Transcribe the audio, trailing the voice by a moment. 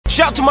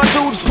Shout to my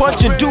dudes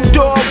punching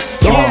Dog.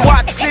 Yeah,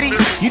 Watt City,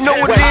 you know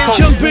what it is.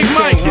 Young Big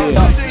Mike,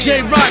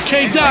 J-Rock,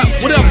 K-Dot,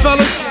 what up,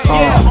 fellas?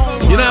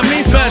 You know what I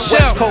mean? Fast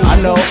shout.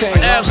 I know.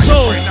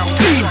 Ab-Soul.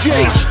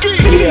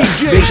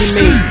 Vision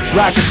me,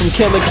 rockin' from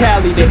Killer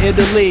Cali to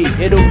Italy.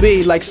 It'll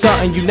be like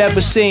something you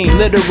never seen,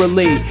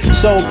 literally.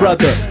 Soul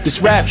brother,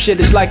 this rap shit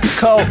is like a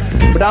cult,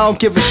 but I don't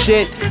give a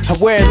shit, I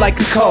wear it like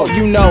a coat.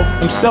 You know,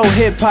 I'm so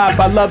hip-hop,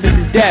 I love it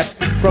to death.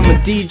 From a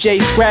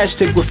DJ scratch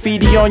to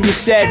graffiti on your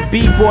set,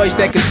 B-boys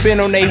that can spin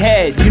on their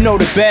head, you know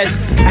the best.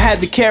 I had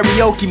the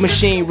karaoke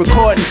machine,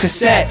 recording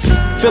cassettes.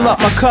 Fill up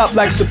my cup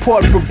like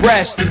support for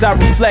breasts, as I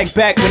reflect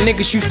back when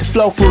niggas used to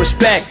flow for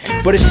respect.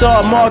 But it's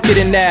all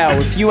marketing now,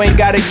 if you ain't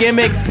got a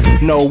gimmick,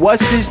 no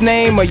what's his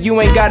name, or you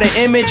ain't got an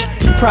image,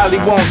 you probably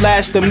won't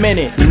last a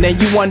minute. And then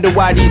you wonder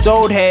why these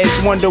old heads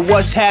wonder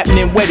what's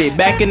happening with it.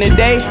 Back in the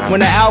day, when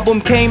the album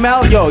came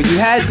out, yo, you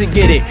had to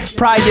get it.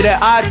 Prior to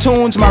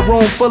iTunes, my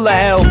room full of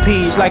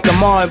LPs, like a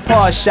ma and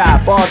pa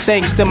shop, all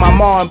thanks to my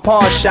ma and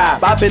pa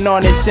shop. I've been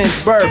on it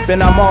since birth,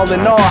 and I'm all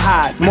in all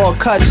hot. More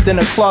cuts than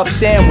a club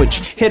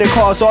sandwich, here to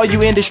cause all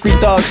you industry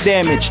thugs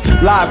damage.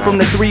 Live from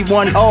the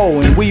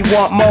 310, and we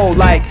want more,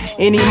 like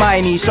any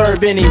miney,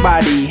 serve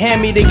anybody.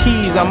 Hand me the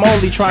keys, I'm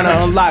only trying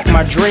to unlock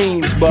my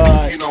dreams,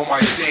 but you know my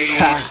name.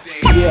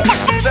 Yeah,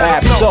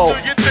 Ab-Soul,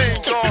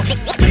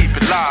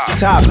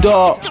 Top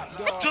Dog,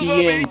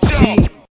 ENT.